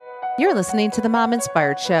You're listening to the Mom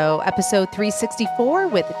Inspired Show, episode 364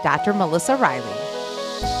 with Dr. Melissa Reilly.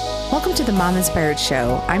 Welcome to the Mom Inspired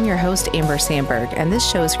Show. I'm your host, Amber Sandberg, and this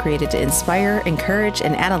show is created to inspire, encourage,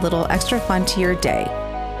 and add a little extra fun to your day.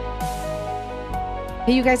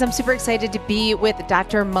 Hey, you guys, I'm super excited to be with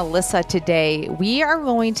Dr. Melissa today. We are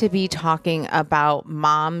going to be talking about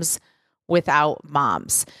moms without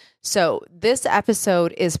moms. So this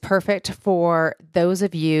episode is perfect for those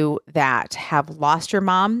of you that have lost your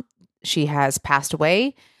mom. She has passed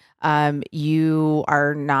away. You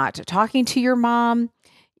are not talking to your mom.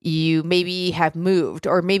 You maybe have moved,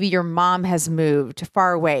 or maybe your mom has moved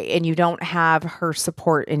far away and you don't have her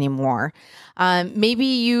support anymore. Maybe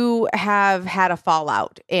you have had a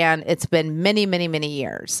fallout and it's been many, many, many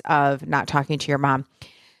years of not talking to your mom.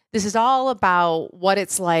 This is all about what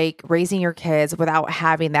it's like raising your kids without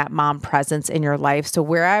having that mom presence in your life. So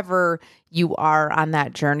wherever you are on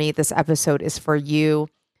that journey, this episode is for you.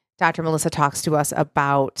 Dr. Melissa talks to us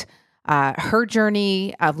about her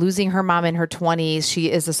journey of losing her mom in her 20s.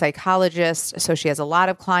 She is a psychologist, so she has a lot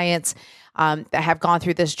of clients that have gone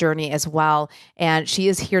through this journey as well. And she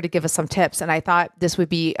is here to give us some tips. And I thought this would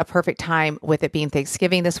be a perfect time with it being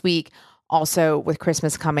Thanksgiving this week. Also with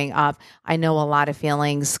Christmas coming up. I know a lot of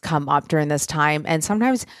feelings come up during this time. And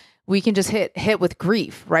sometimes we can just hit with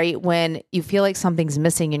grief, right? When you feel like something's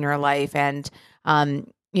missing in your life. And,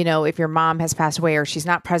 if your mom has passed away or she's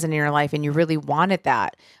not present in your life and you really wanted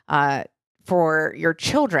that for your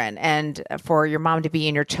children and for your mom to be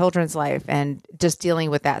in your children's life and just dealing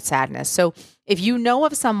with that sadness. So if you know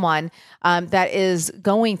of someone that is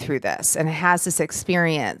going through this and has this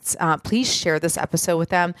experience, please share this episode with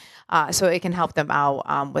them so it can help them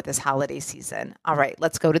out with this holiday season. All right,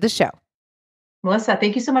 let's go to the show. Melissa,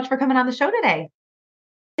 thank you so much for coming on the show today.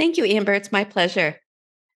 Thank you, Amber. It's my pleasure.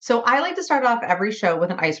 So I like to start off every show with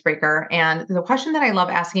an icebreaker. And the question that I love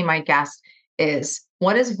asking my guests is,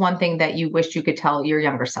 what is one thing that you wish you could tell your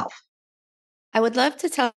younger self? I would love to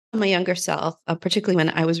tell my younger self, particularly when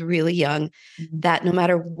I was really young, that no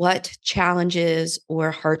matter what challenges or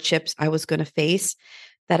hardships I was going to face,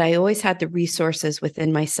 that I always had the resources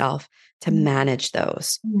within myself to manage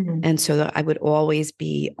those. And so that I would always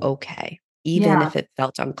be okay, even if it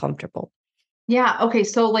felt uncomfortable. Yeah. Okay.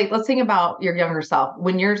 So let's think about your younger self.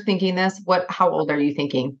 When you're thinking this, how old are you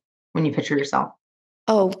thinking when you picture yourself?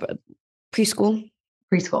 Oh, preschool.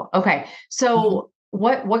 Preschool. Okay. So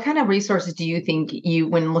what kind of resources do you think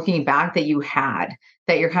when looking back that you had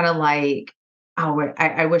that you're kind of like, oh,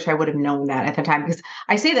 I wish I would have known that at the time? Because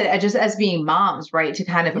I say that just as being moms, right, to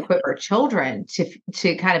kind of equip our children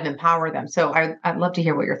to kind of empower them. So I'd love to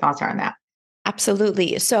hear what your thoughts are on that.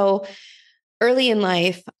 Absolutely. So early in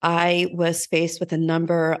life, I was faced with a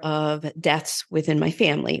number of deaths within my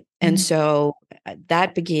family. And so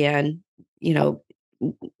that began,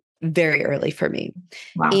 very early for me.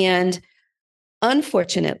 Wow. And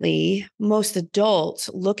unfortunately, most adults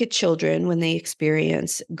look at children when they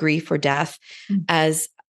experience grief or death as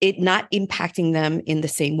it not impacting them in the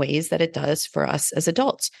same ways that it does for us as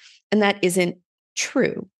adults. And that isn't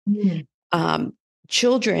true.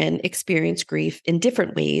 Children experience grief in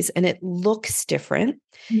different ways and it looks different.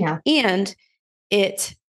 Yeah. And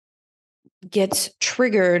it gets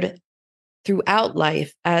triggered throughout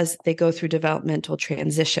life as they go through developmental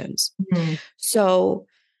transitions. So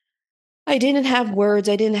I didn't have words.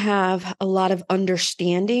 I didn't have a lot of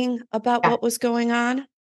understanding about what was going on,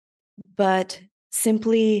 but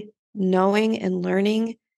simply knowing and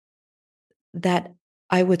learning that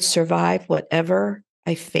I would survive whatever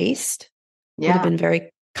I faced would have been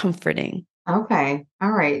very comforting. Okay.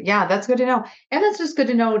 All right. Yeah, that's good to know. And that's just good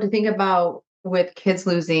to know to think about with kids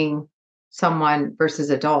losing someone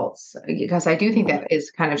versus adults, because I do think that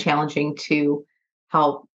is kind of challenging to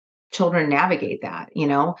help children navigate that,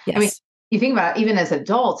 Yes. I mean, you think about it, even as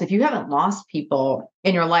adults, if you haven't lost people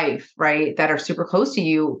in your life, right, that are super close to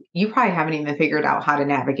you, you probably haven't even figured out how to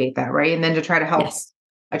navigate that, right? And then to try to help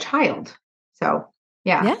a child. So,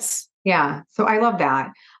 yeah. Yes. Yeah. So I love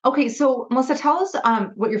that. Okay. So Melissa, tell us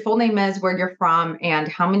what your full name is, where you're from, and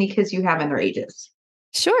how many kids you have and their ages.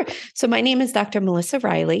 Sure. So my name is Dr. Melissa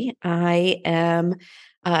Reilly. I am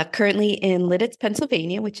currently in Lidditz,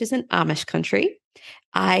 Pennsylvania, which is an Amish country.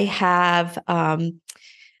 I have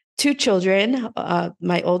 2 children.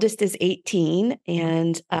 My oldest is 18,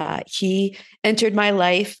 and he entered my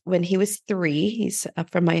life when he was 3. He's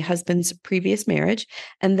from my husband's previous marriage.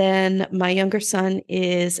 And then my younger son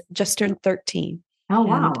is just turned 13. Oh,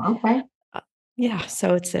 wow. And, okay. Yeah.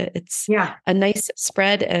 So it's a nice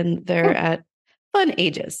spread, and they're at fun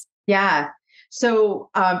ages. Yeah. So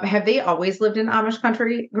have they always lived in Amish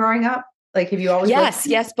country growing up? Like, have you always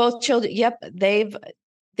Yes, both children. Yep.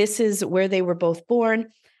 this is where they were both born.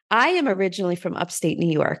 I am originally from upstate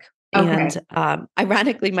New York. Okay. And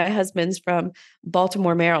ironically, my husband's from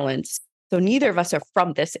Baltimore, Maryland. So neither of us are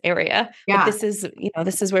from this area, but Yeah.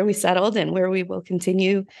 this is where we settled and where we will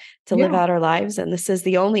continue to live Yeah. out our lives. And this is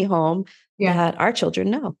the only home Yeah. that our children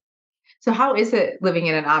know. So how is it living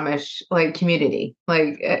in an Amish like community?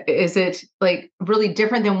 Like, is it like really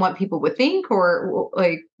different than what people would think, or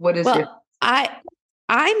like what is your Well,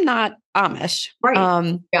 I'm not Amish.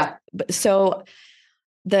 right? Yeah. So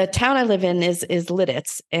the town I live in is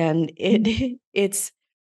Lidditz, and it's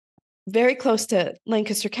very close to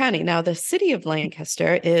Lancaster County. Now, the city of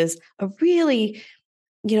Lancaster is a really,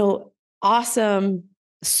 awesome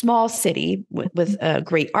small city with a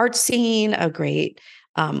great art scene, a great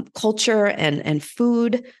culture and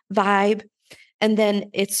food vibe. And then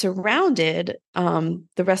it's surrounded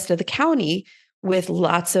the rest of the county with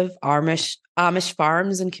lots of Amish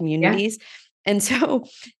farms and Yeah. communities. And so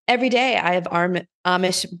every day I have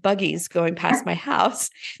Amish buggies going past my house.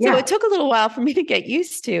 So Yeah. it took a little while for me to get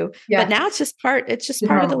used to, but Yeah. now it's just It's part of the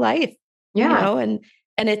normal. life, Yeah.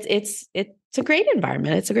 and it's a great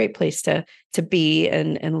environment. It's a great place to be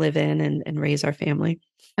and live in and raise our family.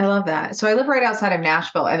 I love that. So I live right outside of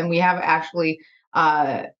Nashville, and we have actually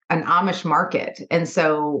an Amish market, and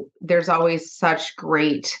so there's always such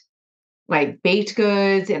great like baked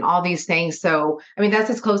goods and all these things. So, I mean, that's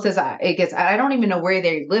as close as it gets. I don't even know where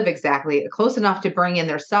they live exactly, close enough to bring in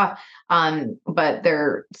their stuff. But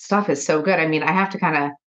their stuff is so good. I mean, I have to kind of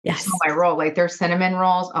sell Yes. my roll, like their cinnamon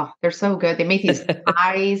rolls. Oh, they're so good. They make these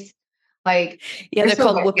pies. Like Yeah, they're they're so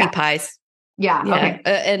called good. Yeah. whoopie pies. Yeah. Yeah.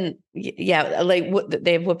 Okay. Like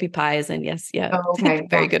they have whoopie pies, and yes, yeah, Oh, okay.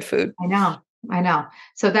 very Yeah. good food. I know. I know.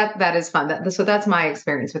 So that is fun. So that's my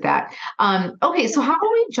experience with that. Okay, so how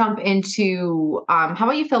about we jump into how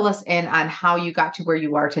about you fill us in on how you got to where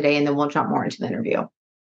you are today, and then we'll jump more into the interview.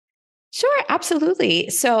 Sure,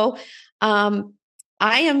 absolutely. So,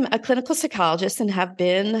 I am a clinical psychologist and have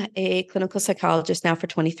been a clinical psychologist now for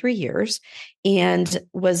 23 years, and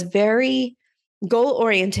was very goal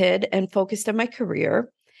oriented and focused on my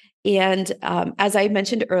career. And as I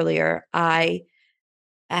mentioned earlier, I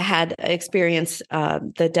had experienced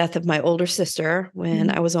the death of my older sister when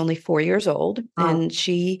I was only 4 years old, Oh, and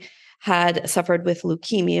she had suffered with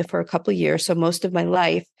leukemia for a couple of years. So most of my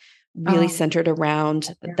life really oh, centered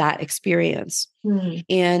around yeah. that experience. Hmm.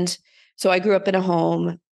 And so I grew up in a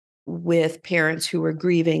home with parents who were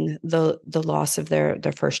grieving the loss of their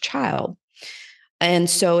first child. And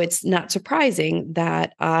so it's not surprising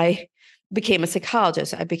that I became a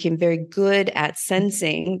psychologist. I became very good at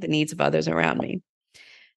sensing the needs of others around me.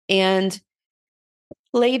 And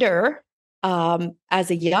later,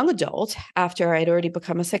 as a young adult, after I'd already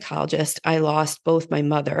become a psychologist, I lost both my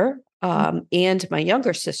mother and my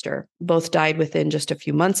younger sister. Both died within just a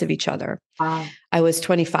few months of each other. Wow. I was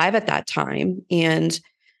 25 at that time, and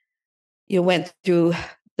went through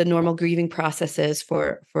the normal grieving processes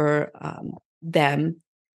for them.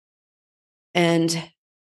 And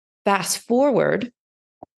fast forward,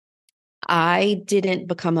 I didn't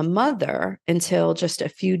become a mother until just a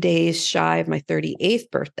few days shy of my 38th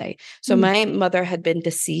birthday. So Hmm. my mother had been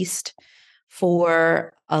deceased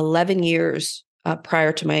for 11 years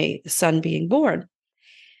prior to my son being born.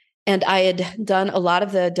 And I had done a lot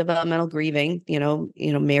of the developmental grieving,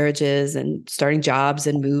 marriages and starting jobs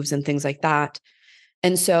and moves and things like that.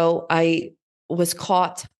 And so I was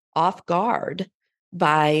caught off guard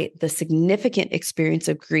by the significant experience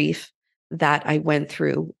of grief that I went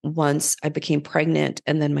through once I became pregnant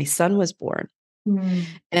and then my son was born. Hmm.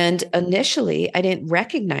 And initially, I didn't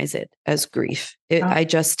recognize it as grief. Oh, I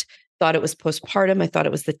just thought it was postpartum. I thought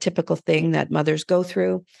it was the typical thing that mothers go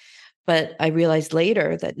through. But I realized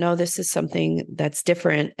later that no, this is something that's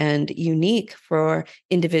different and unique for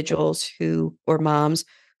individuals or moms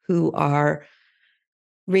who are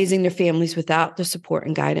raising their families without the support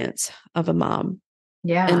and guidance of a mom. And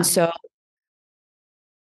yeah. so,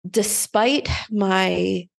 despite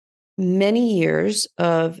my many years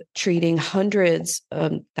of treating hundreds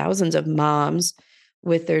of thousands of moms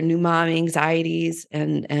with their new mom anxieties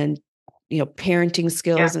and parenting Yeah.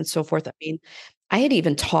 skills and so forth, I mean, I had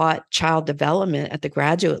even taught child development at the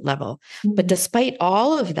graduate level. But Hmm. despite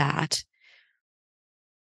all of that,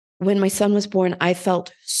 when my son was born, I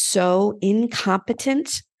felt so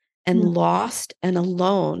incompetent and Hmm. lost and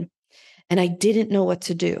alone, and I didn't know what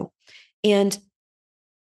to do. And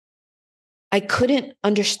I couldn't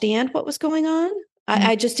understand what was going on. Hmm.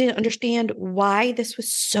 I just didn't understand why this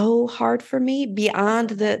was so hard for me beyond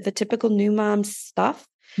the typical new mom stuff.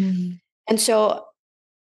 Hmm. And so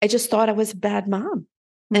I just thought I was a bad mom.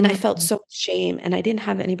 And I felt Hmm. so much shame, and I didn't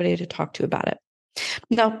have anybody to talk to about it.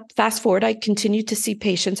 Now, fast forward, I continued to see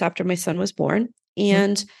patients after my son was born.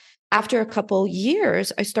 And after a couple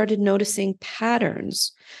years, I started noticing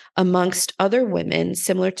patterns amongst other women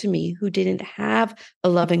similar to me who didn't have a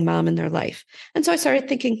loving mom in their life. And so I started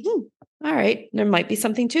thinking, all right, there might be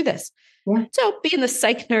something to this. Yeah. So being the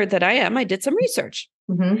psych nerd that I am, I did some research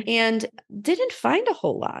and didn't find a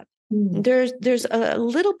whole lot. There's a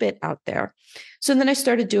little bit out there. So then I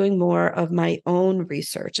started doing more of my own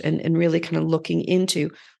research and really kind of looking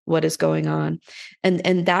into what is going on.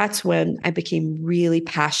 And that's when I became really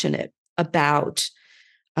passionate about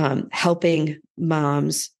helping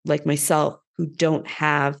moms like myself who don't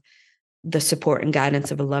have the support and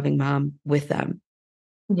guidance of a loving mom with them.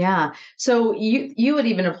 Yeah. So you would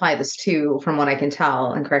even apply this too, from what I can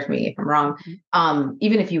tell, and correct me if I'm wrong.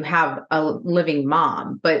 Even if you have a living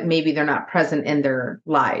mom, but maybe they're not present in their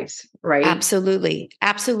lives, right? Absolutely.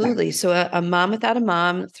 Absolutely. Yeah. So a mom without a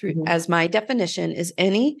mom, as my definition, is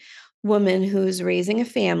any woman who's raising a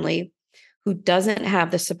family who doesn't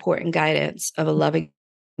have the support and guidance of a loving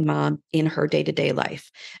mom in her day-to-day life.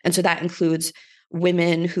 And so that includes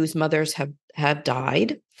women whose mothers have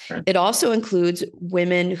died. Sure. It also includes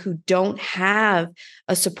women who don't have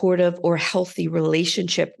a supportive or healthy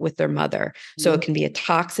relationship with their mother. So it can be a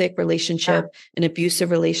toxic relationship, an abusive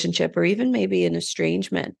relationship, or even maybe an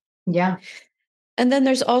estrangement. Yeah. And then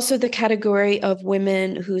there's also the category of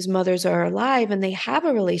women whose mothers are alive and they have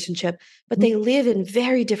a relationship, but they live in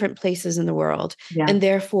very different places in the world. Yeah. And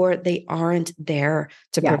therefore they aren't there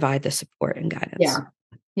to provide the support and guidance. Yeah.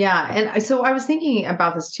 Yeah. And so I was thinking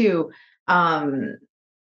about this too.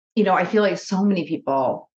 I feel like so many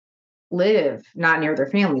people live not near their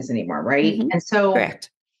families anymore, right? And so correct.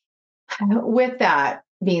 With that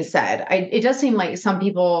being said, it does seem like some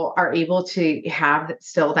people are able to have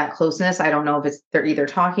still that closeness. I don't know if they're either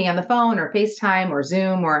talking on the phone or FaceTime or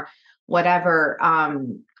Zoom or whatever.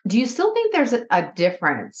 Do you still think there's a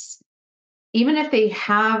difference, even if they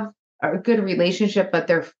have a good relationship, but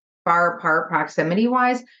they're far apart proximity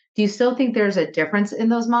wise? Do you still think there's a difference in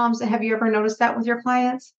those moms? Have you ever noticed that with your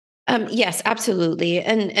clients? Yes, absolutely.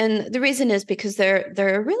 And the reason is because there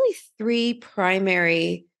are really three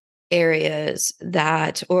primary areas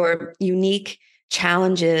or unique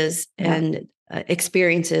challenges and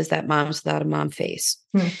experiences that moms without a mom face.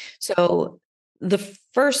 So the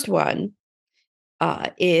first one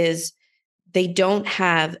is they don't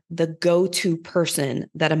have the go-to person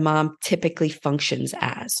that a mom typically functions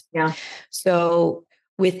as. Yeah. So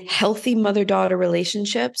with healthy mother-daughter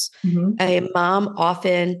relationships, a mom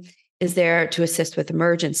often is there to assist with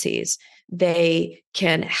emergencies. They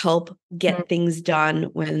can help get things done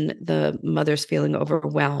when the mother's feeling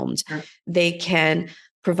overwhelmed. They can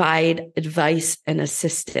provide advice and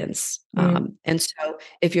assistance. And so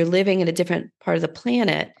if you're living in a different part of the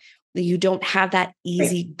planet, you don't have that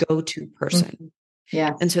easy go-to person.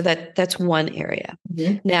 Yeah. And so that's one area.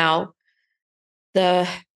 Now, the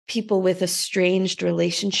people with estranged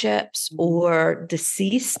relationships or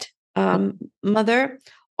deceased mother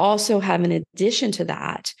also have, in addition to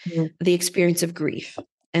that, the experience of grief.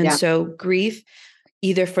 And so grief,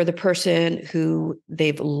 either for the person who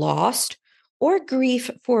they've lost or grief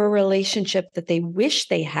for a relationship that they wish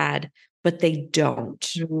they had, but they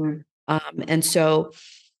don't. And so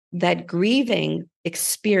that grieving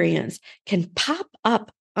experience can pop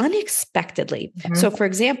up unexpectedly. So for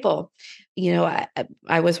example,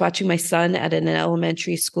 I was watching my son at an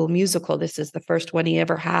elementary school musical. This is the first one he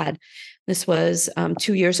ever had. This was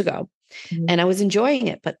 2 years ago. And I was enjoying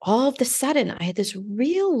it. But all of a sudden, I had this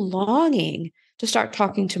real longing to start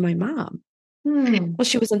talking to my mom. Well,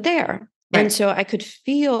 she wasn't there. Right. And so I could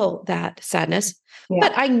feel that sadness,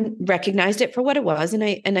 but I recognized it for what it was. And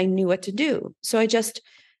I knew what to do. So I just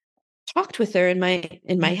talked with her in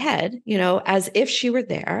my head, as if she were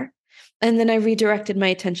there. And then I redirected my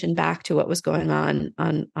attention back to what was going on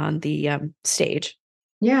the stage.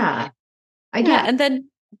 Yeah. I get. And then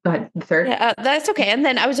go ahead. The third. That's okay. And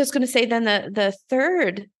then I was just going to say then the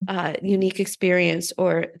third unique experience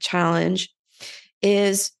or challenge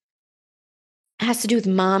has to do with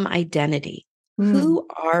mom identity. Who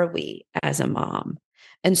are we as a mom?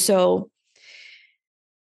 And so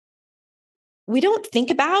we don't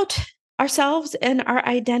think about ourselves and our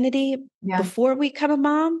identity before we become a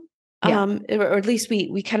mom. Or at least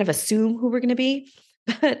we kind of assume who we're going to be.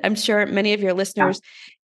 But I'm sure many of your listeners,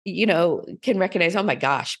 can recognize, oh my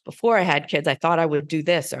gosh, before I had kids, I thought I would do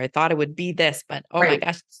this, or I thought I would be this, but oh my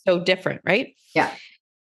gosh, it's so different, right? Yeah.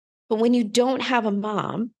 But when you don't have a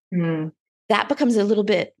mom, that becomes a little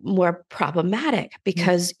bit more problematic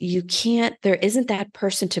because there isn't that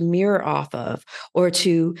person to mirror off of or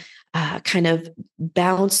to kind of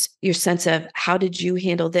bounce your sense of how did you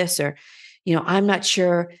handle this? Or, I'm not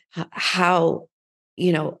sure how,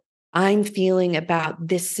 I'm feeling about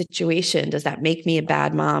this situation. Does that make me a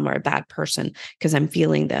bad mom or a bad person because I'm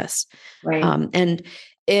feeling this? Right. And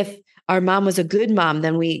if our mom was a good mom,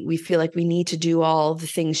 then we feel like we need to do all the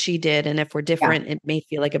things she did. And if we're different, it may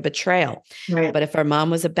feel like a betrayal. Right. But if our mom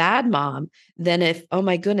was a bad mom, then oh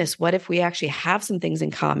my goodness, what if we actually have some things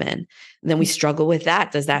in common? And then we struggle with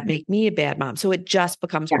that. Does that make me a bad mom? So it just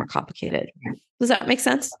becomes more complicated. Does that make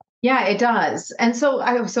sense? Yeah, it does. And so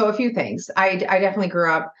a few things. I definitely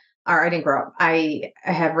grew up, or I didn't grow up. I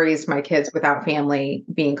have raised my kids without family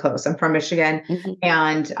being close. I'm from Michigan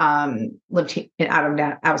and lived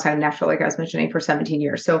outside of Nashville, like I was mentioning, for 17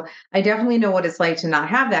 years. So I definitely know what it's like to not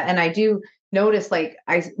have that. And I do notice, like,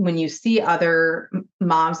 when you see other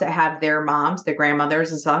moms that have their moms, their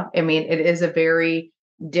grandmothers and stuff, I mean, it is a very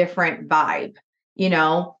different vibe.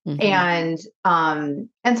 And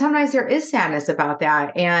sometimes there is sadness about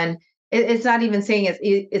that. And it's not even saying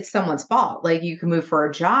it's someone's fault. Like, you can move for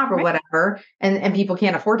a job or whatever, and people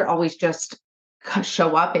can't afford to always just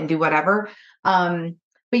show up and do whatever. But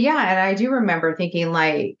yeah, and I do remember thinking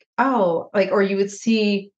like, oh, like, or you would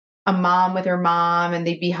see a mom with her mom and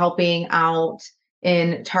they'd be helping out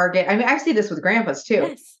in Target. I mean, I see this with grandpas too.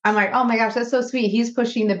 Yes. I'm like, oh my gosh, that's so sweet. He's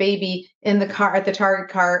pushing the baby in the car at the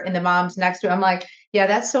Target cart and the mom's next to him. I'm like, yeah,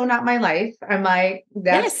 that's so not my life. I'm like,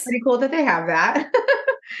 that's pretty cool that they have that.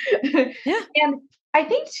 Yeah. And I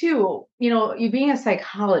think too, you being a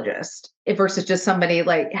psychologist versus just somebody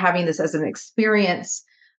like having this as an experience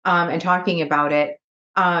and talking about it.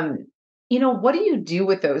 What do you do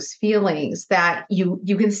with those feelings that you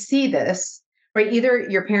can see this, right? Either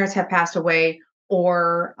your parents have passed away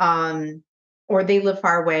or they live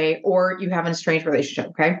far away, or you have an estranged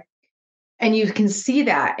relationship. Okay. And you can see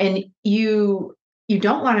that, and you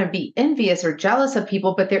don't want to be envious or jealous of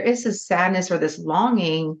people, but there is this sadness or this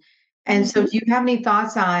longing. And so do you have any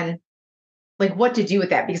thoughts on like what to do with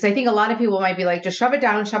that? Because I think a lot of people might be like, just shove it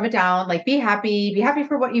down, like be happy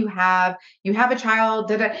for what you have a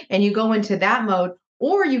child, and you go into that mode,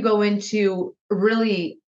 or you go into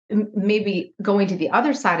really maybe going to the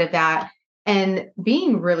other side of that and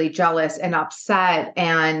being really jealous and upset.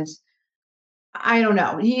 And I don't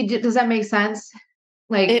know. Does that make sense?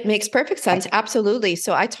 Like, it makes perfect sense. Absolutely.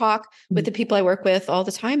 So I talk with the people I work with all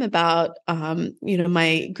the time about,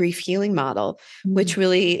 my grief healing model, which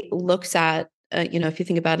really looks at, if you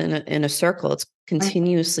think about it in a circle, it's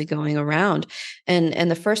continuously going around.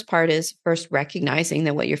 And the first part is first recognizing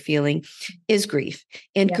that what you're feeling is grief.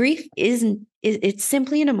 And grief it's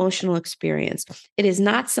simply an emotional experience. It is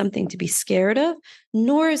not something to be scared of,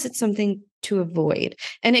 nor is it something to avoid.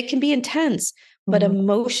 And it can be intense. But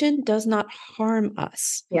emotion does not harm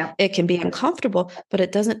us. Yeah. It can be uncomfortable, but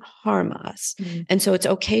it doesn't harm us. And so it's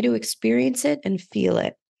okay to experience it and feel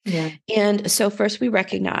it. Yeah. And so first we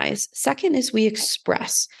recognize. Second is we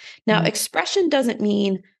express. Now, expression doesn't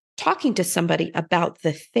mean talking to somebody about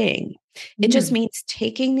the thing. It just means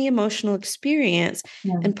taking the emotional experience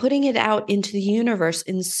and putting it out into the universe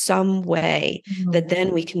in some way that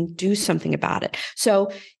then we can do something about it.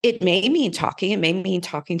 So it may mean talking. It may mean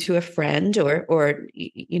talking to a friend or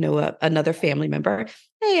another family member.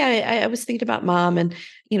 Hey, I was thinking about mom, and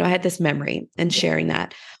I had this memory, and sharing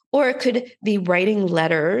that. Or it could be writing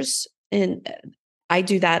letters, and I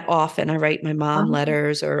do that often. I write my mom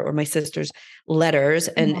letters or my sister's letters.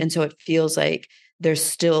 And so it feels like there's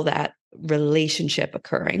still that relationship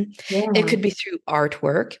occurring. Yeah. It could be through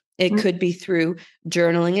artwork. It could be through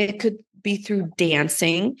journaling. It could be through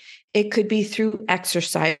dancing. It could be through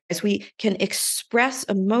exercise. We can express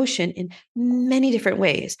emotion in many different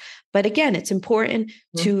ways. But again, it's important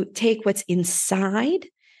to take what's inside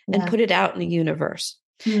and put it out in the universe.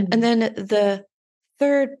 And then the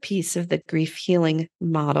third piece of the grief healing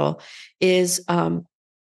model is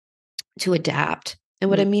to adapt. And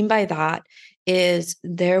what I mean by that is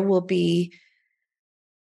there will be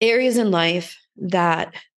areas in life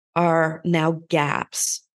that are now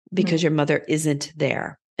gaps because your mother isn't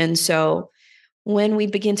there. And so when we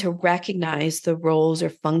begin to recognize the roles or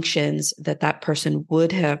functions that person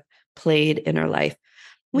would have played in our life,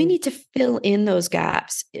 we need to fill in those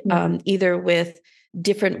gaps, either with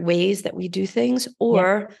different ways that we do things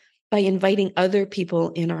or by inviting other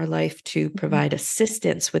people in our life to provide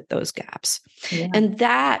assistance with those gaps. Yeah. And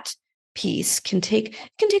that piece can take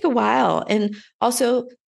a while. And also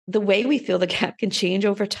the way we fill the gap can change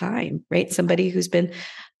over time, right? Somebody who's been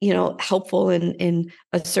helpful in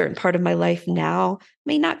a certain part of my life now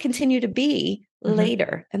may not continue to be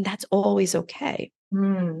later. And that's always okay.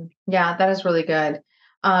 Yeah, that is really good.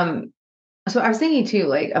 So I was thinking too,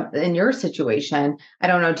 like in your situation, I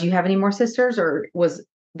don't know, do you have any more sisters or was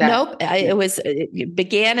that? Nope. It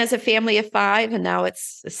began as a family of 5 and now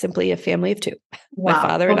it's simply a family of 2, my Wow.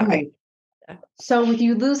 father and I. So with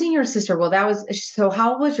you losing your sister, well,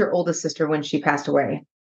 how old was your oldest sister when she passed away?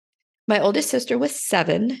 My oldest sister was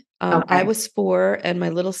 7. Okay. I was 4 and my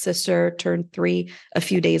little sister turned 3 a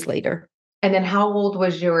few days later. And then how old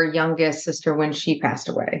was your youngest sister when she passed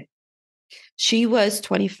away? She was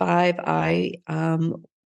 25. I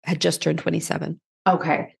had just turned 27.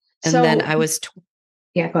 Okay. And then I was go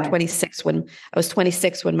ahead. 26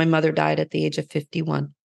 when my mother died at the age of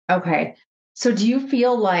 51. Okay. So do you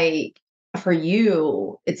feel like for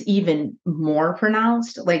you, it's even more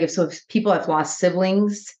pronounced? Like if people have lost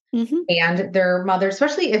siblings and their mother,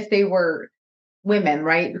 especially if they were women,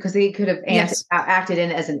 right? Because they could have acted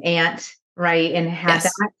in as an aunt, right? And had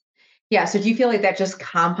that. Yeah. So do you feel like that just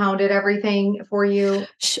compounded everything for you?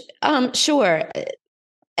 Sure.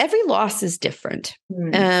 Every loss is different.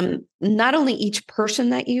 Not only each person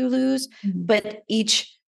that you lose, but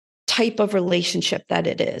each type of relationship that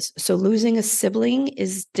it is. So losing a sibling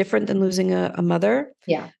is different than losing a mother.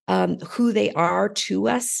 Yeah. Who they are to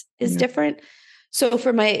us is different. So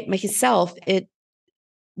for myself, it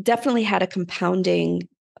definitely had a compounding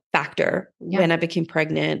factor when I became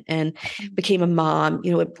pregnant and became a mom.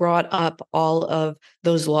 It brought up all of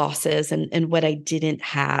those losses and what I didn't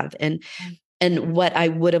have and what I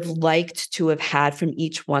would have liked to have had from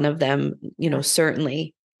each one of them,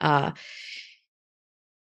 certainly. But,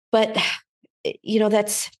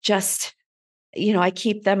 that's just, I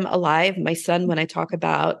keep them alive. My son, when I talk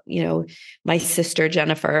about, my sister,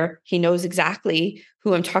 Jennifer, he knows exactly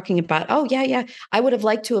who I'm talking about. Oh, yeah. I would have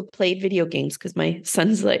liked to have played video games because my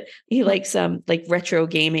son's he likes like retro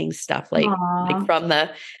gaming stuff, like from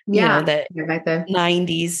the, the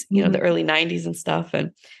 90s, the early 90s and stuff. And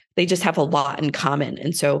they just have a lot in common.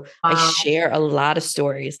 And so I share a lot of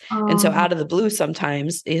stories. And so out of the blue,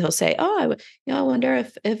 sometimes he'll say, oh, I wonder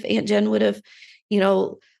if Aunt Jen would have,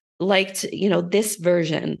 liked, this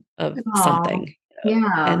version of something.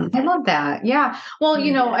 Yeah. And I love that. Yeah. Well,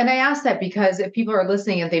 and I ask that because if people are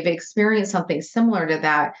listening and they've experienced something similar to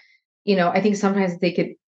that, I think sometimes they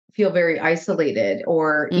could feel very isolated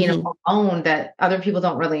or, alone that other people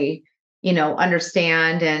don't really,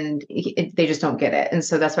 understand and they just don't get it. And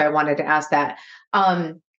so that's why I wanted to ask that.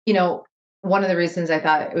 One of the reasons I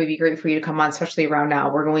thought it would be great for you to come on, especially around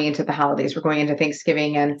now, we're going into the holidays, we're going into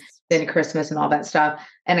Thanksgiving and then Christmas and all that stuff.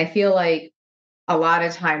 And I feel like a lot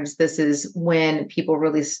of times this is when people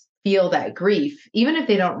really feel that grief, even if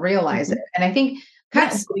they don't realize it. And I think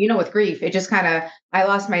with grief, it just I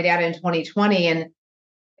lost my dad in 2020 and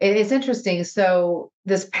it's interesting. So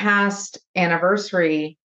this past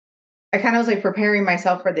anniversary, I kind of was like preparing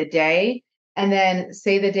myself for the day. And then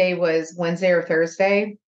say the day was Wednesday or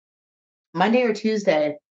Thursday, Monday or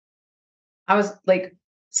Tuesday, I was like,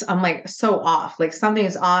 I'm like so off, like something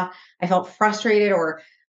is off. I felt frustrated or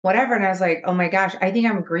whatever. And I was like, oh my gosh, I think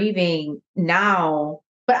I'm grieving now.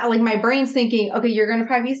 But like my brain's thinking, okay, you're going to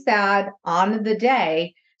probably be sad on the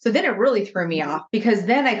day. So then it really threw me off because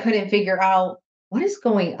then I couldn't figure out what is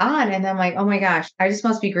going on. And then I'm like, oh my gosh, I just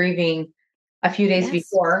must be grieving a few days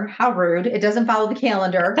before. How rude. It doesn't follow the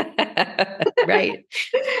calendar. Right.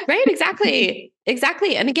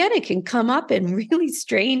 Exactly. And again, it can come up in really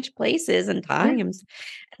strange places and times.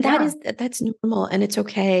 That's normal and it's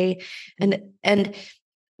okay. And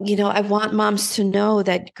I want moms to know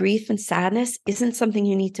that grief and sadness isn't something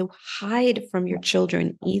you need to hide from your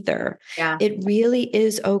children either. Yeah. It really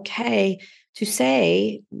is okay to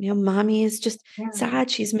say, mommy is just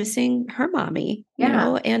sad. She's missing her mommy,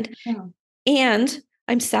 and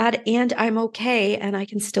I'm sad and I'm okay. And I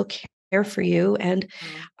can still care for you and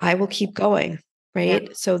I will keep going. Right. Yeah.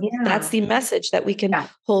 So that's the message that we can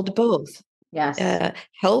hold both. Yes.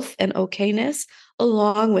 Health and okayness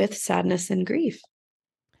along with sadness and grief.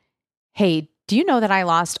 Hey, do you know that I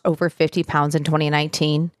lost over 50 pounds in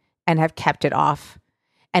 2019 and have kept it off?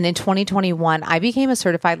 And in 2021, I became a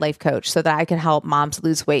certified life coach so that I could help moms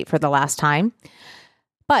lose weight for the last time.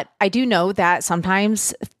 But I do know that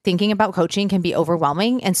sometimes thinking about coaching can be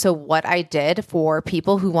overwhelming. And so what I did for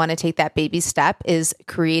people who want to take that baby step is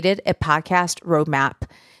created a podcast roadmap.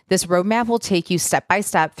 This roadmap will take you step by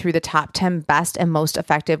step through the top 10 best and most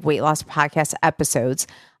effective weight loss podcast episodes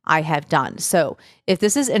I have done. So if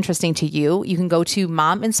this is interesting to you, you can go to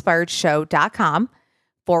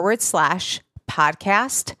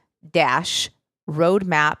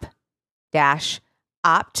mominspiredshow.com/podcast-roadmap-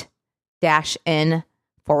 opt-in/.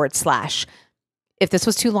 If this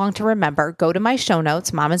was too long to remember, go to my show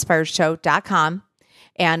notes, mominspiredshow.com,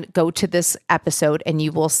 and go to this episode and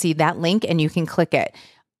you will see that link and you can click it.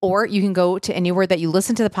 Or you can go to anywhere that you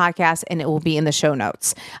listen to the podcast and it will be in the show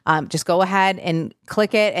notes. Just go ahead and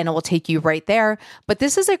click it and it will take you right there. But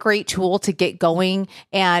this is a great tool to get going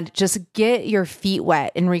and just get your feet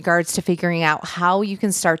wet in regards to figuring out how you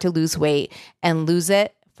can start to lose weight and lose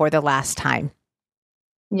it for the last time.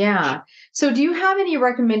 Yeah. So do you have any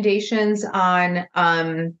recommendations on,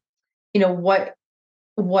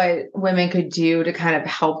 what women could do to kind of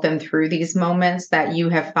help them through these moments that you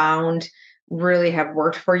have found really have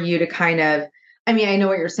worked for you to kind of, I mean, I know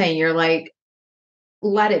what you're saying. You're like,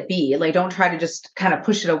 let it be, like, don't try to just kind of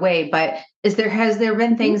push it away. But has there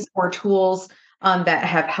been things or tools that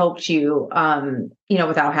have helped you,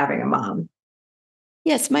 without having a mom?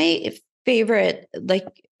 Yes. My favorite, like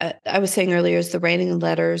I was saying earlier, is the writing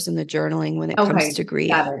letters and the journaling when it comes to grief.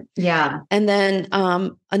 Got it. Yeah. And then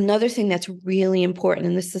another thing that's really important,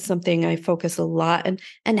 and this is something I focus a lot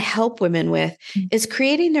and help women with, is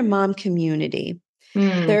creating their mom community.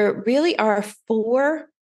 There really are 4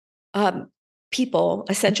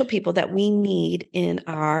 essential people that we need in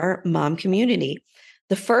our mom community.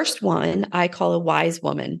 The first one I call a wise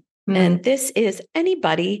woman. And this is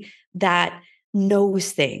anybody that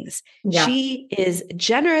knows things. Yeah. She is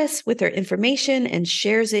generous with her information and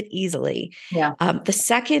shares it easily. Yeah. The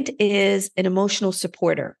second is an emotional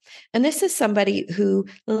supporter. And this is somebody who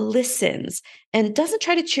listens and doesn't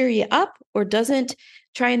try to cheer you up or doesn't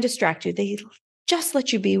try and distract you. They just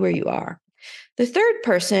let you be where you are. The third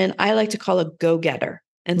person I like to call a go-getter.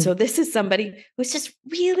 And so this is somebody who's just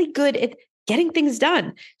really good at getting things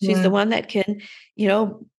done. She's the one that can,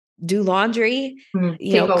 do laundry,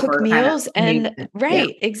 cook meals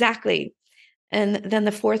right. Exactly. And then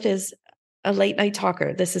the fourth is a late night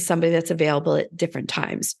talker. This is somebody that's available at different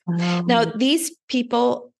times. Now, these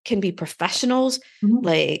people can be professionals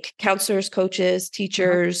like counselors, coaches,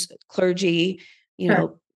 teachers, clergy,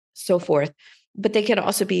 so forth. But they can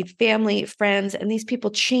also be family, friends, and these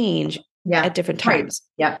people change at different times.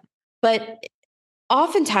 Right. Yeah. But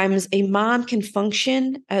oftentimes a mom can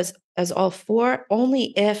function as all 4 only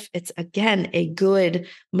if it's, again, a good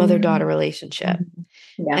mother-daughter relationship.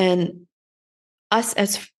 Yeah. And us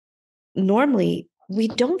as normally, we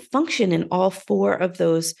don't function in all 4 of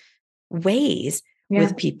those ways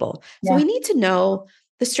with people. So we need to know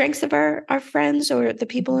the strengths of our friends or the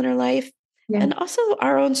people in our life and also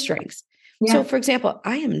our own strengths. Yeah. So, for example,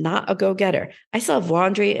 I am not a go-getter. I still have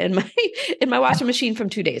laundry in my washing machine from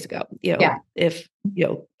 2 days ago, if,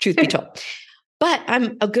 truth be told. But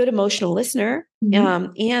I'm a good emotional listener,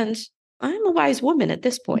 and I'm a wise woman at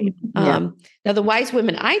this point. Now, the wise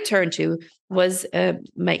women I turned to was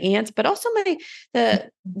my aunts, but also the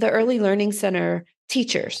early learning center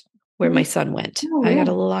teachers where my son went. I got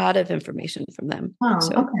a lot of information from them. Oh,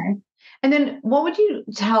 okay. And then what would you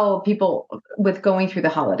tell people with going through the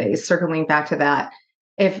holidays, circling back to that,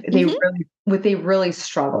 if they really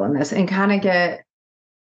struggle in this and kind of get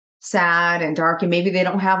sad and dark, and maybe they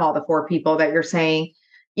don't have all the 4 people that you're saying,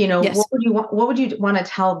 what would you want to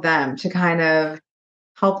tell them to kind of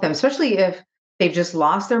help them, especially if they've just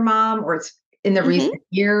lost their mom or it's in the recent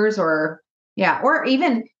years or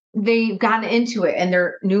even they've gotten into it and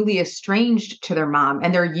they're newly estranged to their mom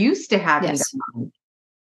and they're used to having their mom.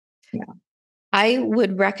 Yeah. I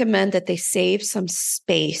would recommend that they save some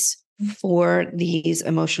space for these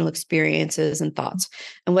emotional experiences and thoughts.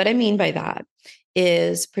 And what I mean by that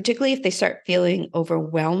is, particularly if they start feeling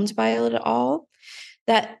overwhelmed by it all,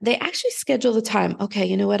 that they actually schedule the time. Okay,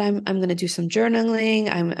 you know what? I'm going to do some journaling.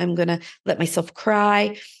 I'm going to let myself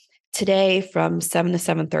cry today from 7 to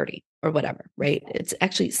 7:30 or whatever, right? It's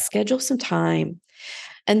actually schedule some time.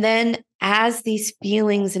 And then as these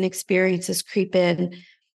feelings and experiences creep in,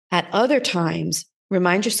 at other times,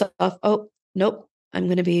 remind yourself, oh, nope, I'm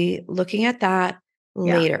going to be looking at that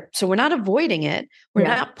later. So we're not avoiding it. We're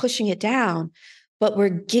not pushing it down, but we're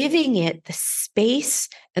giving it the space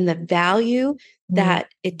and the value that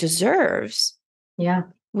it deserves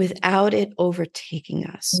without it overtaking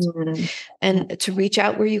us. And to reach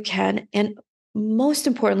out where you can. And most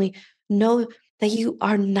importantly, know that you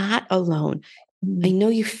are not alone. I know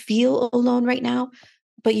you feel alone right now,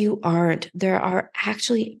 but you aren't. There are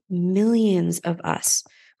actually millions of us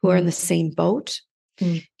who are in the same boat,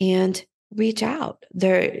 and reach out.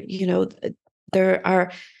 There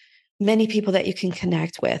are many people that you can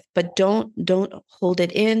connect with, but don't hold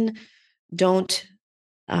it in. Don't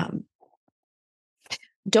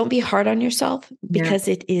be hard on yourself because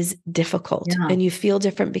it is difficult and you feel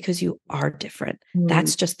different because you are different.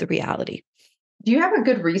 That's just the reality. do you have a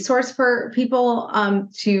good resource for people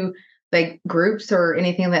to like groups or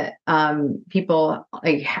anything that people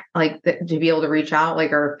to be able to reach out,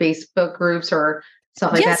 like our Facebook groups or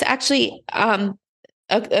stuff like that? Yes, actually,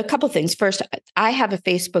 a couple things. First, I have a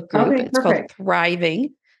Facebook group. Okay, It's called perfect.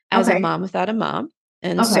 Thriving as a Okay. Mom Without a Mom.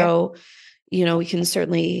 And Okay. so, we can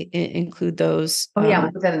certainly include those. Oh yeah,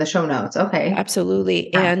 we'll put that in the show notes. Okay. Absolutely.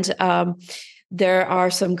 Yeah. And there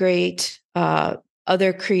are some great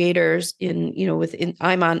other creators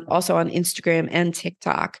I'm also on Instagram and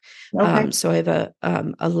TikTok. Okay. So I have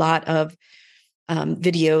a lot of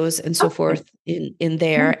videos and so Okay. forth in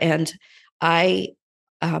there. And I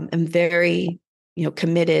am very,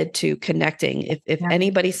 committed to connecting. If Yeah.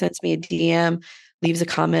 anybody sends me a DM, leaves a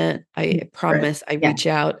comment, I promise I Yeah. reach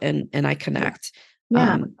out and I connect.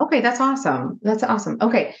 Yeah. Okay. That's awesome. That's awesome.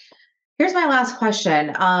 Okay. Here's my last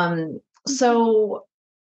question. So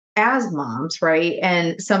as moms, right?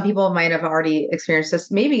 And some people might have already experienced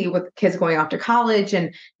this, maybe with kids going off to college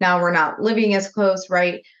and now we're not living as close,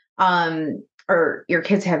 right? Or your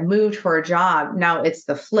kids have moved for a job. Now it's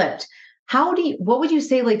the flipped. What would you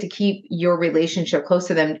say, like, to keep your relationship close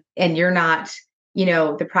to them and you're not,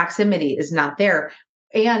 the proximity is not there.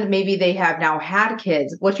 And maybe they have now had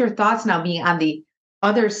kids. What's your thoughts now being on the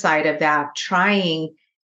other side of that, trying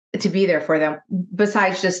to be there for them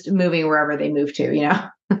besides just moving wherever they move to?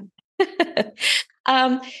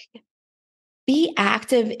 um, be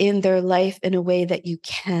active in their life in a way that you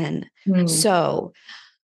can. So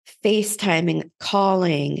FaceTiming,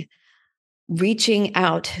 calling, reaching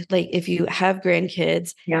out, like if you have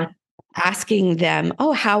grandkids, Yeah. asking them,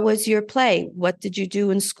 oh, how was your play? What did you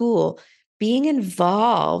do in school? Being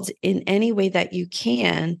involved in any way that you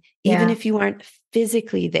can, even if you aren't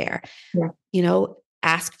physically there. Yeah.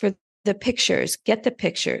 Ask for the pictures, get the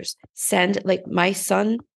pictures, send, like my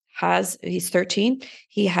son he's 13.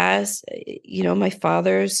 He has, my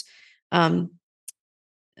father's,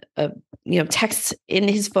 texts in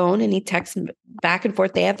his phone, and he texts back and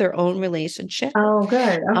forth. They have their own relationship. Oh,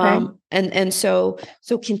 good. Okay. And so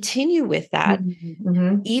continue with that,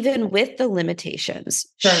 Mm-hmm. even with the limitations.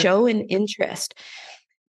 Sure. Show an interest,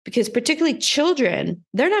 because particularly children,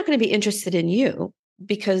 they're not going to be interested in you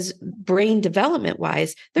because brain development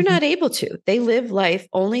wise, they're not able to. They live life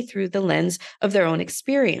only through the lens of their own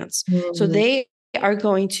experience. So they are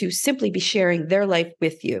going to simply be sharing their life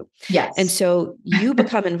with you. Yes. And so you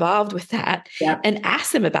become involved with that and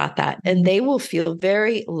ask them about that. And they will feel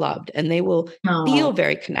very loved and they will feel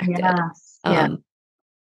very connected. Yes. Yeah.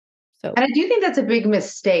 So, and I do think that's a big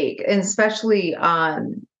mistake, and especially I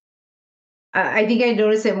think I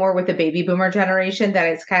notice it more with the baby boomer generation, that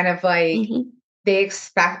it's kind of like they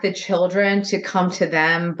expect the children to come to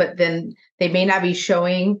them, but then they may not be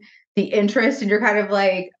showing the interest, and you're kind of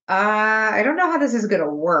like, I don't know how this is going to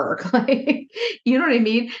work. Like, you know what I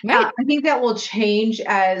mean? Right. I think that will change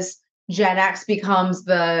as Gen X becomes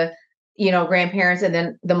the, grandparents, and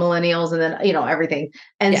then the millennials, and then, everything.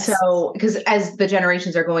 And so, because as the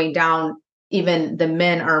generations are going down, even the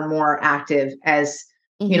men are more active as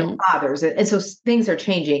fathers. And so things are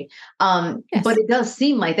changing. But it does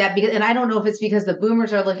seem like that, and I don't know if it's because the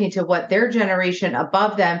boomers are looking to what their generation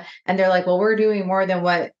above them, and they're like, well, we're doing more than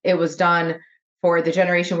what it was done for the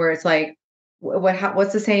generation where it's like,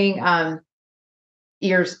 what's the saying?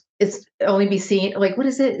 It's only be seen. Like, what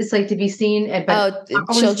is it? It's like to be seen, but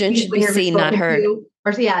children should be seen, not heard.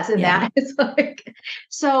 Or yes, and that it's like,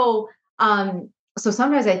 so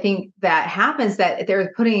sometimes I think that happens, that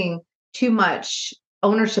they're putting too much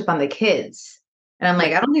ownership on the kids. And I'm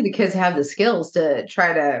like, I don't think the kids have the skills to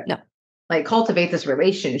try to like cultivate this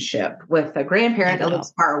relationship with a grandparent that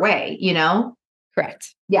lives far away,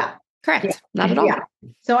 Correct. Yeah. Correct. Yeah. Not at all. Yeah.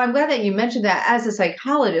 So I'm glad that you mentioned that as a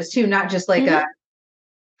psychologist too, not just like a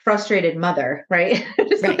frustrated mother, right?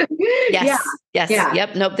 Right. Yes. Yes. Yeah.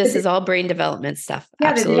 Yep. Nope. This is all brain development stuff. Yeah.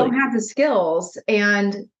 Absolutely. They don't have the skills.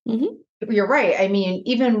 And you're right. I mean,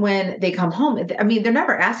 even when they come home, I mean, they're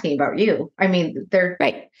never asking about you. I mean, they're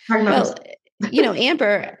right. talking about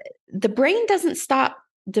Amber, the brain doesn't stop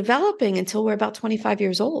developing until we're about 25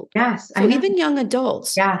 years old. Yes. So even young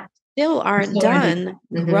adults still aren't done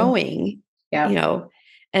growing, and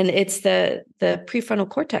it's the prefrontal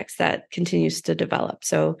cortex that continues to develop.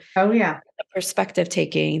 So, the perspective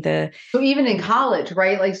taking, so even in college,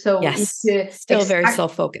 right? Like, so still very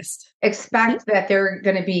self-focused. Expect that they're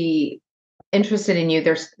going to be interested in you.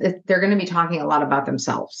 They're going to be talking a lot about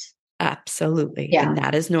themselves. Absolutely. Yeah. And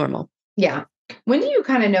that is normal. Yeah. When do you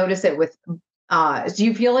kind of notice it with, do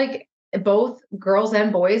you feel like both girls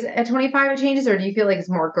and boys at 25 it changes, or do you feel like it's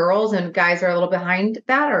more girls and guys are a little behind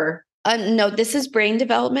that, or? No, this is brain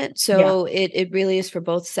development. So it really is for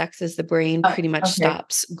both sexes. The brain pretty much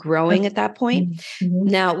stops growing at that point. Mm-hmm.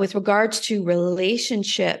 Now, with regards to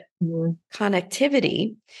relationship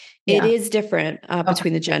connectivity, it is different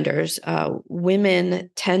between the genders. Women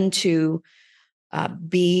tend to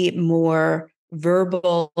be more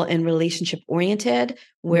verbal and relationship oriented,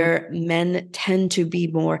 where men tend to be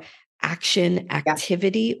more action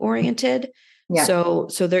activity oriented. Yeah.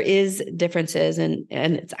 So there is differences, and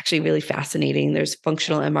it's actually really fascinating. There's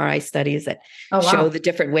functional MRI studies that show the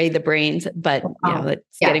different way the brains, but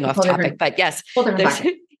it's getting off topic. But yes, there's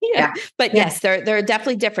but yes, there are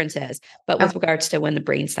definitely differences. But with regards to when the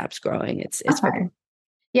brain stops growing, it's different.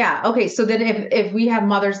 Yeah. Okay. So then if we have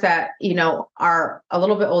mothers that, are a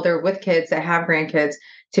little bit older with kids that have grandkids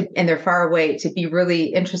and they're far away, to be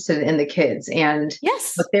really interested in the kids and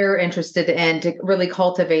what they're interested in, to really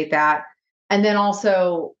cultivate that. And then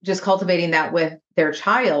also just cultivating that with their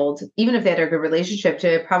child, even if they had a good relationship,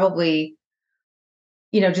 to probably,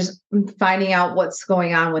 just finding out what's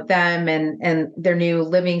going on with them and their new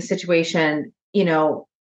living situation, because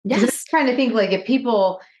I'm trying to think, like, if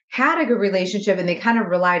people had a good relationship and they kind of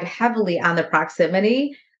relied heavily on the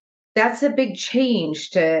proximity, that's a big change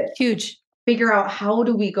to figure out, how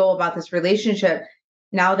do we go about this relationship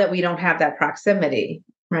now that we don't have that proximity?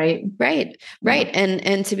 Right.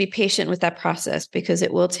 And to be patient with that process, because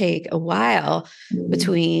it will take a while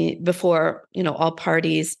before, all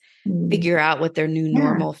parties figure out what their new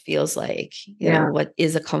normal feels like, what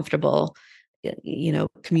is a comfortable,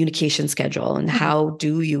 communication schedule, and how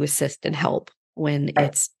do you assist and help when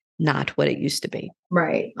it's not what it used to be.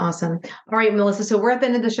 Right. Awesome. All right, Melissa. So we're at the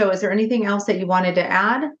end of the show. Is there anything else that you wanted to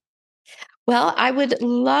add? Well, I would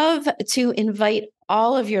love to invite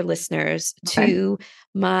all of your listeners to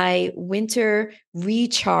my winter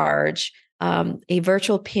recharge, a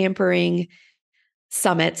virtual pampering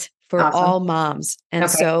summit for all moms. And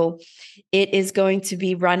so it is going to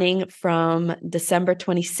be running from December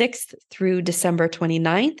 26th through December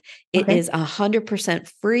 29th. It is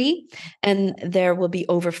 100% free, and there will be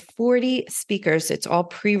over 40 speakers. It's all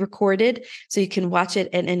pre-recorded, so you can watch it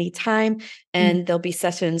at any time. And there'll be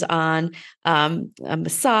sessions on a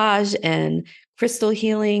massage and crystal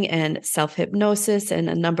healing and self-hypnosis and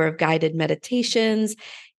a number of guided meditations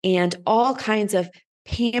and all kinds of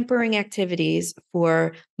pampering activities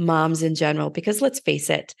for moms in general. Because let's face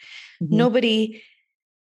it, nobody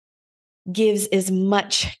gives as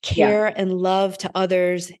much care and love to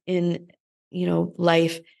others in,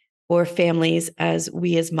 life or families as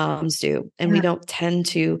we as moms do. And we don't tend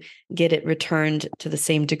to get it returned to the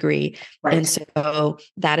same degree. And so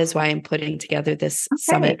that is why I'm putting together this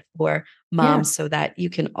summit for moms, so that you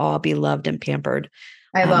can all be loved and pampered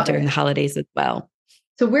during the holidays as well.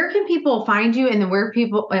 So where can people find you, and then where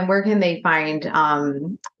can they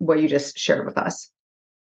find what you just shared with us?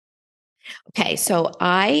 Okay. So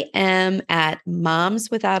I am at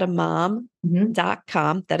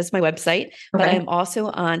momswithoutamom.com. That is my website, but I'm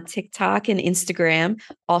also on TikTok and Instagram,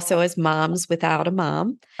 also as Moms Without a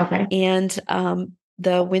Mom. And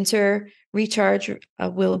the winter recharge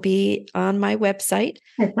will be on my website.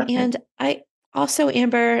 And I also,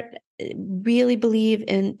 Amber, really believe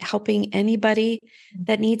in helping anybody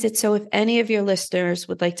that needs it. So if any of your listeners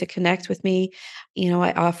would like to connect with me,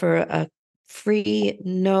 I offer a free,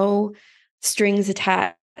 no strings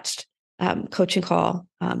attached coaching call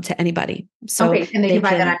to anybody. So and they can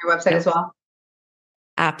find that on your website as well.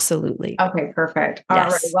 Absolutely. Okay, perfect. All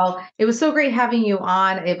right. Well, it was so great having you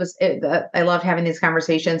on. I loved having these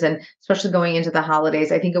conversations, and especially going into the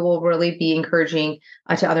holidays. I think it will really be encouraging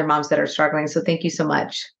to other moms that are struggling. So thank you so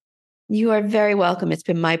much. You are very welcome. It's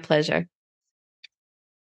been my pleasure.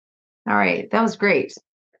 All right. That was great.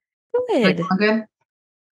 Good. Good?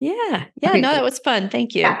 Yeah. No, that was fun.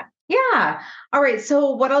 Thank you. Yeah. All right.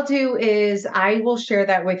 So what I'll do is I will share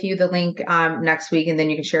that with you, the link next week, and then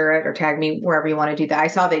you can share it or tag me wherever you want to do that. I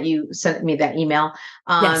saw that you sent me that email.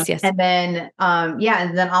 Yes. And then,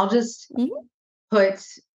 and then I'll just put,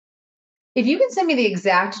 if you can send me the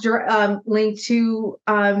exact link to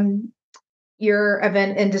your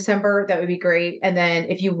event in December, that would be great. And then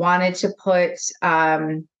if you wanted to put,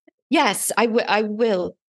 yes, I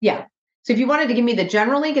will. Yeah. So if you wanted to give me the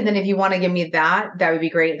general link, and then if you want to give me that would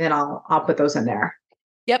be great. And then I'll put those in there.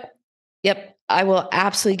 Yep. I will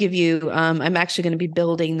absolutely give you, I'm actually going to be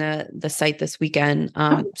building the site this weekend.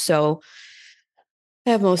 So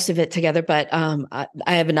I have most of it together, but I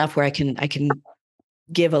have enough where I can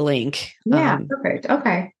give a link. Yeah. Perfect.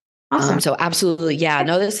 Okay. Awesome. So absolutely. Yeah.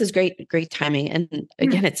 No, this is great timing. And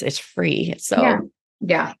again, it's free. So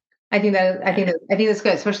yeah. I think that's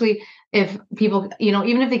good, especially if people,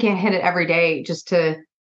 even if they can't hit it every day, just to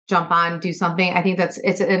jump on, do something. I think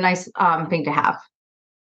it's a nice thing to have.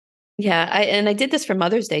 Yeah. I did this for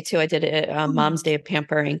Mother's Day too. I did it Mom's Day of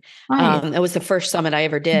Pampering. Nice. It was the first summit I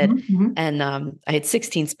ever did. Mm-hmm. And I had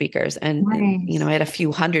 16 speakers and, Nice. I had a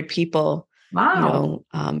few hundred people, Wow.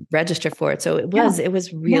 register for it. So it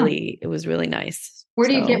was really nice. Where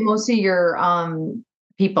do you get most of your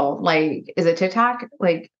people? Like, is it TikTok?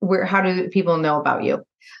 Like, how do people know about you?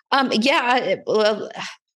 Well,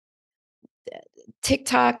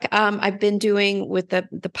 TikTok, I've been doing with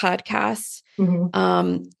the podcasts.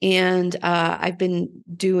 Mm-hmm. And I've been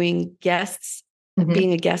doing guests, Mm-hmm.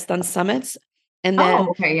 being a guest on summits, and then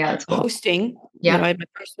okay, yeah, that's cool. hosting. Yeah, I had my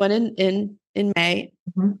first one in May.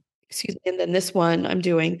 Mm-hmm. Excuse me, and then this one I'm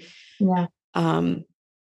doing. Yeah. I'm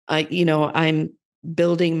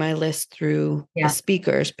building my list through the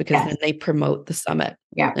speakers because then they promote the summit.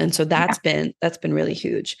 Yeah, and so that's been really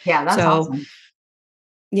huge. Yeah, that's awesome.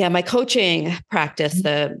 Yeah, my coaching practice,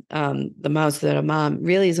 the Moms That Are Mom,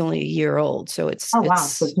 really is only a year old. So it's I'm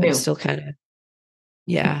still kind of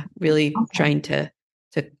really trying to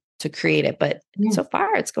create it. But so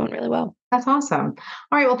far it's going really well. That's awesome.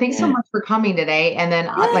 All right. Well, thanks so much for coming today. And then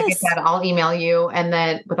like I said, I'll email you, and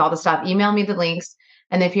then with all the stuff, email me the links.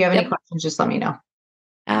 And if you have any questions, just let me know.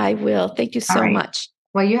 I will. Thank you so much.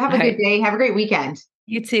 Well, you have a good day. Have a great weekend.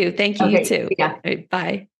 You too. Thank you. You too. Yeah. Right,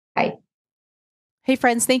 bye. Bye. Hey,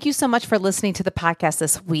 friends, thank you so much for listening to the podcast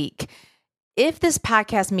this week. If this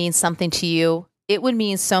podcast means something to you, it would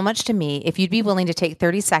mean so much to me if you'd be willing to take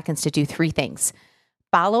 30 seconds to do 3 things.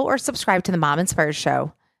 Follow or subscribe to the Mom Inspired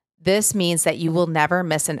Show. This means that you will never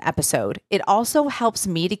miss an episode. It also helps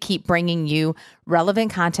me to keep bringing you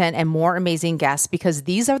relevant content and more amazing guests, because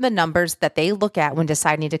these are the numbers that they look at when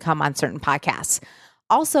deciding to come on certain podcasts.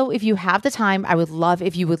 Also, if you have the time, I would love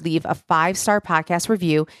if you would leave a 5-star podcast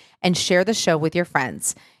review and share the show with your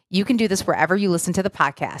friends. You can do this wherever you listen to the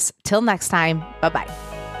podcast. Till next time, bye-bye.